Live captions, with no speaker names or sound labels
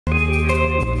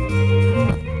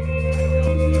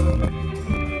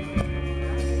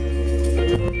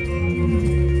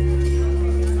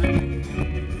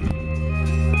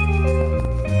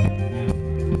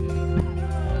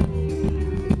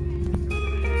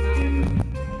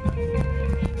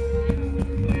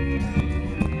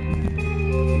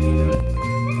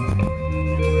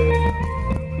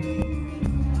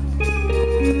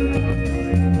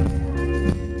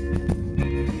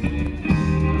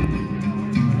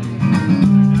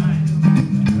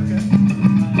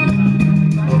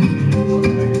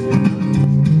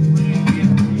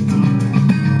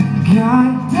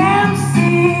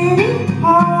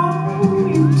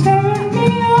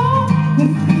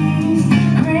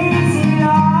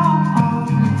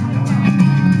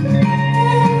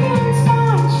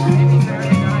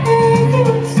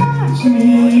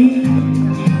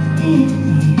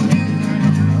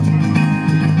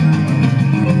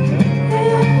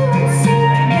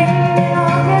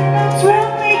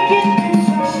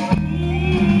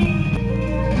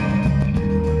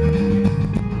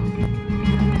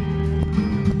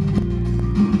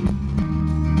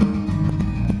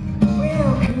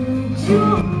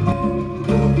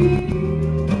Ladies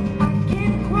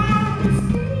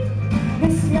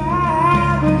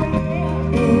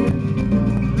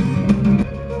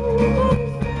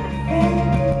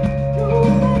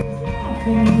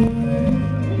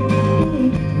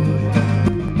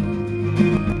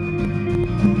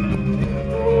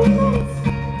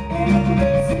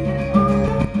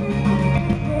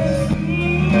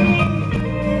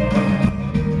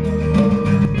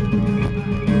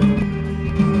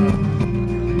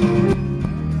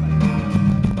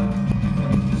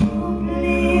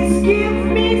and gentlemen.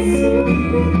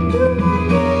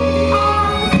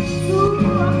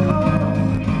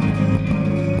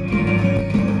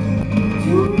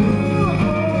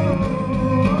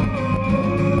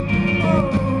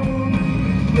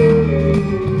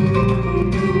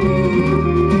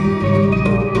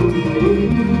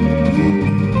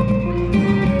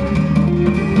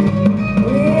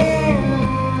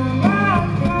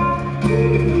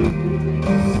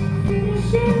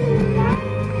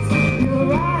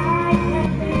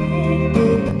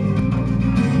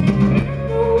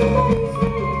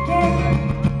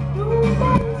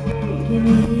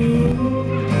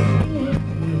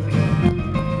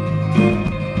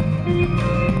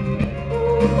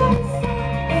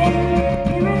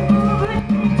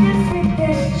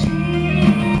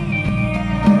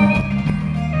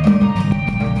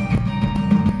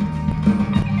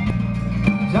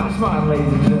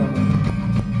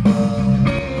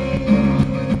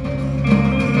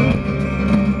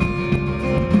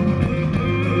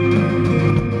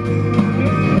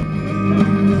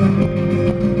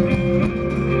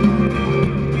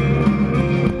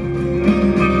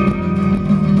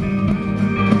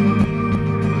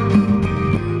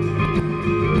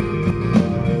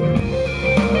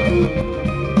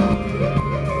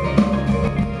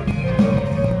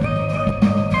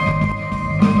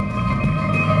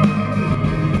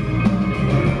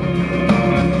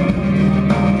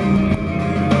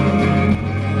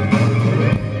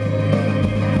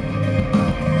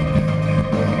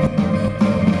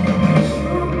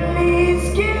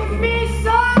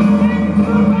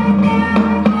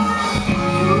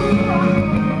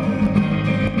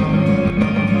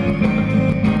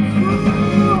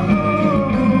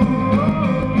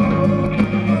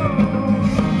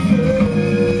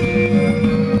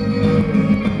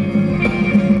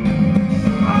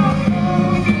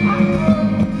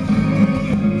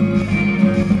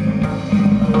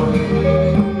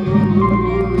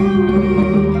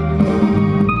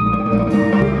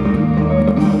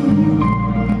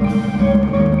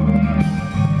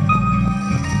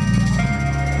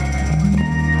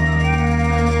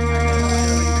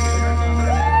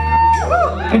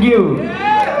 Thank you.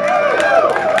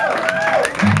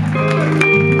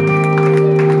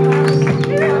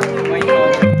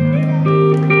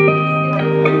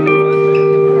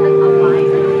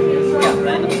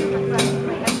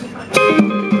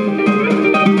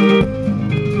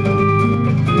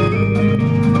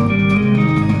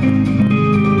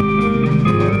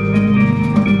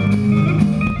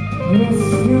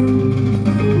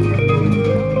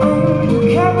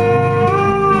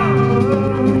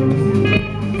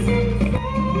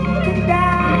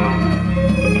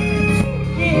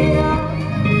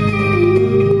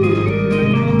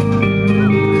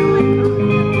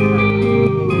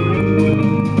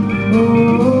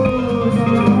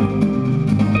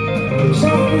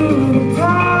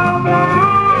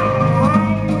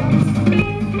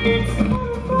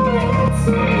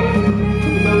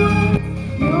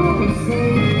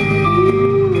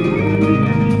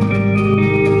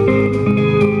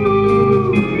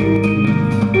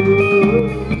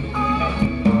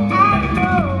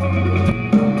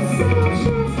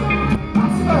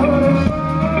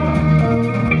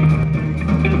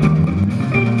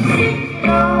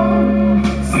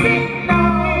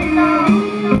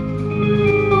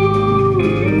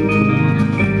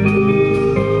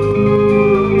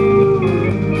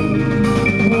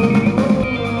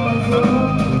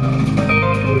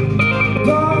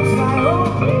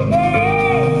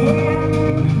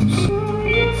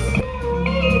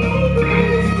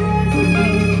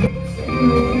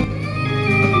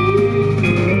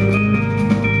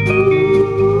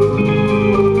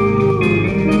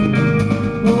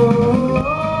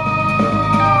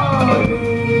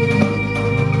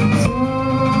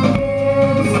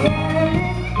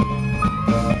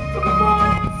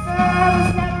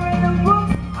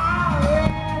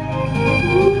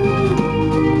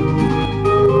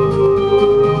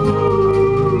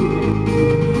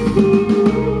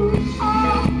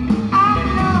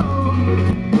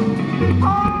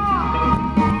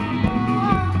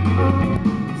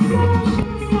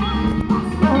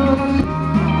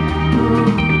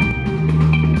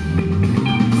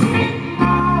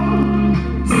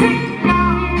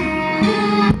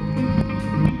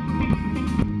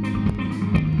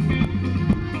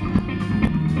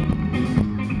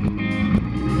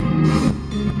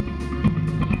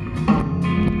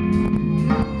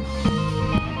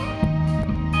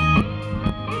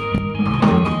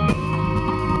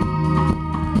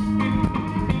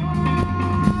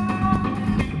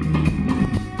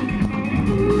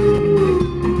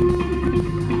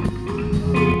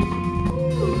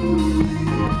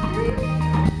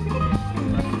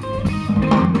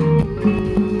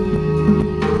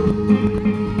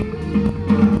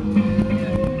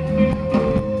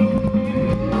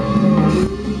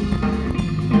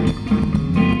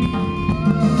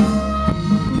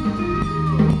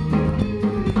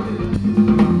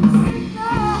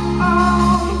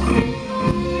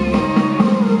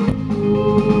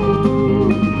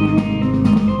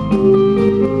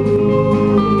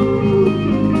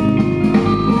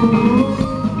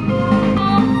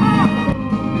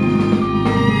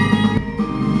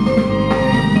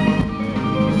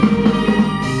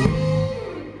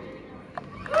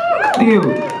 you.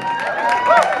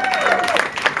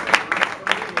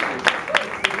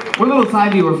 We're little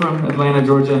Tybee. We're from Atlanta,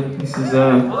 Georgia. This is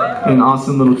an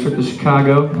awesome little trip to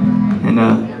Chicago, and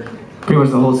pretty much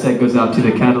the whole set goes out to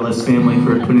the Catalyst family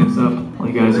for putting us up. All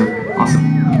you guys are awesome.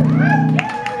 And the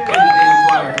band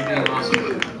choir for being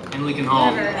awesome. And Lincoln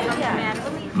Hall.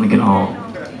 Lincoln Hall.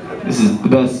 This is the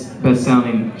best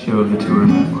sounding show of the tour.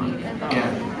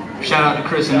 Yeah. Shout out to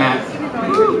Chris and Matt.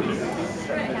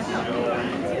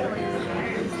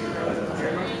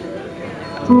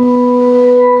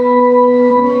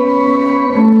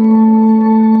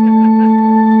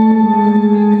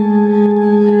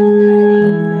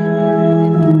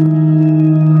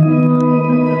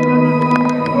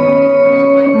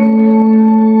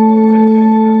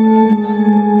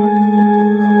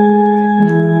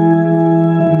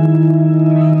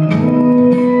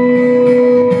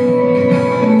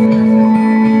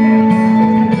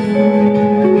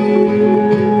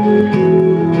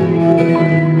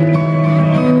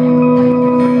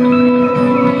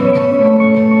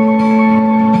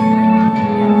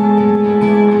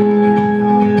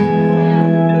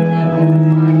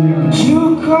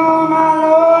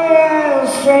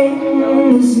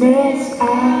 This mess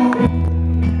out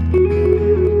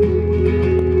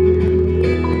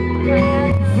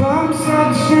from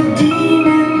such a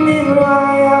demon, then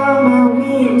why are my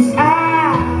wings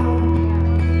out?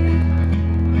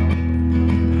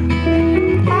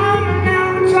 I'm an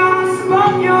albatross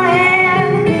above your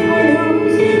head, a penguin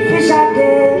whose fish are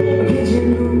dead, a pigeon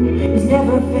who is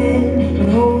never fed, but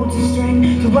holds the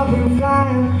strength to up and fly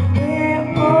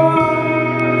away on.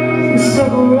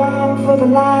 Circle round for the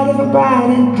light of a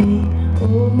brighter day.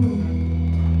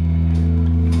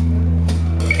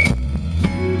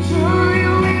 Sure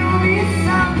you will be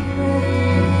something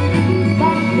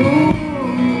like you.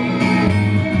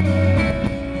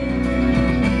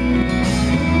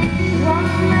 One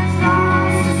that's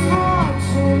lost his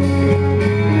fortune.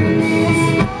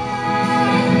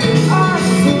 It's not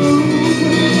soon.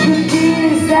 The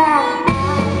deeds that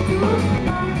I do.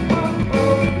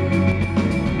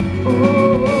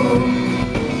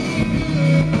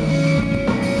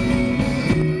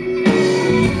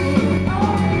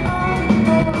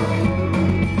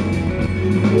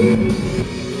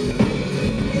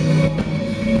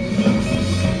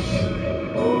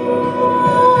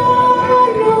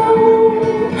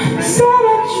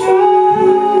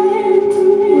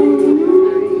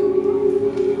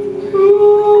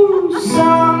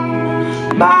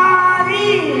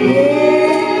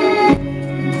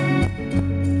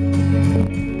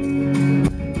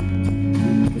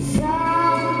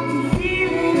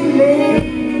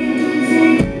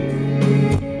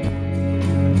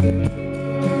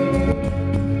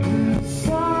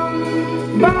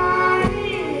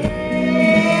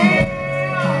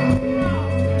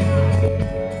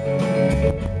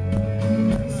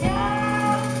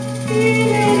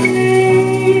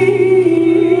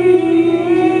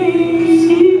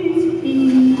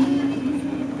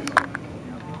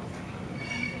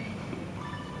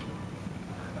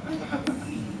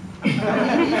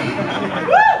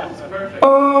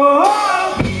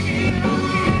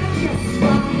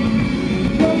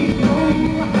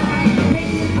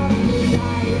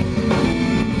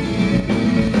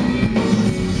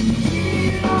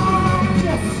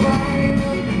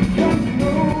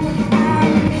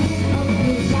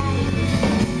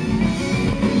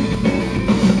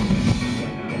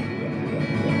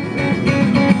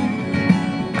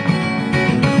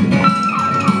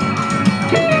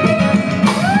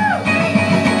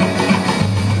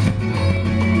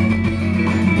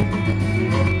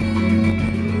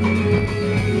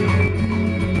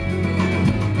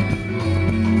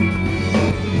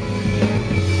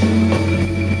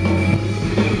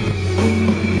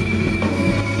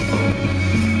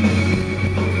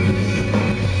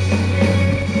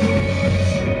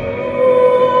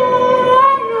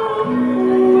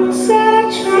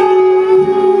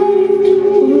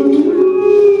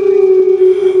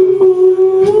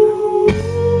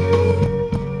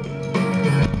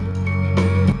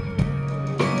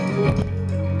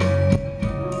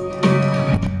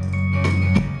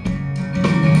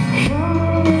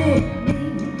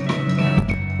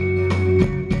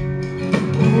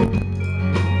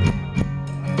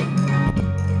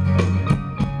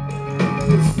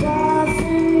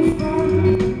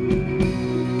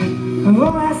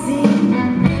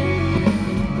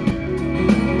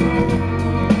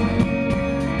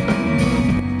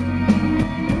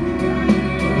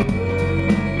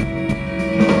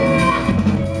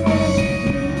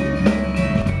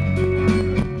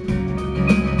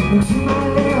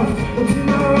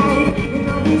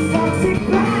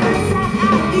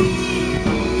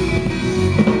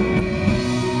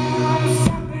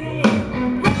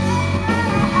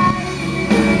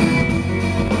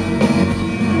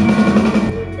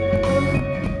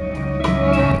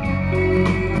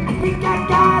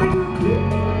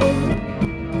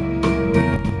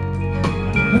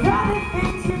 with all the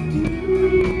things you do.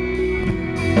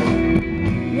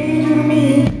 Yeah, you do to me.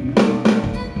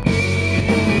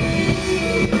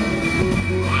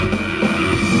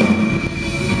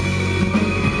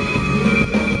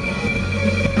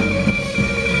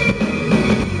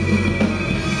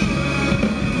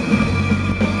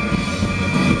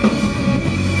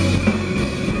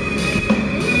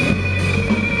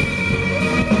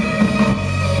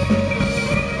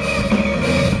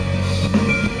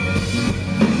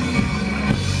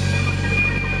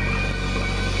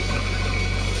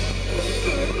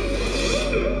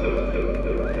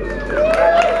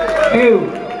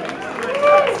 Ew.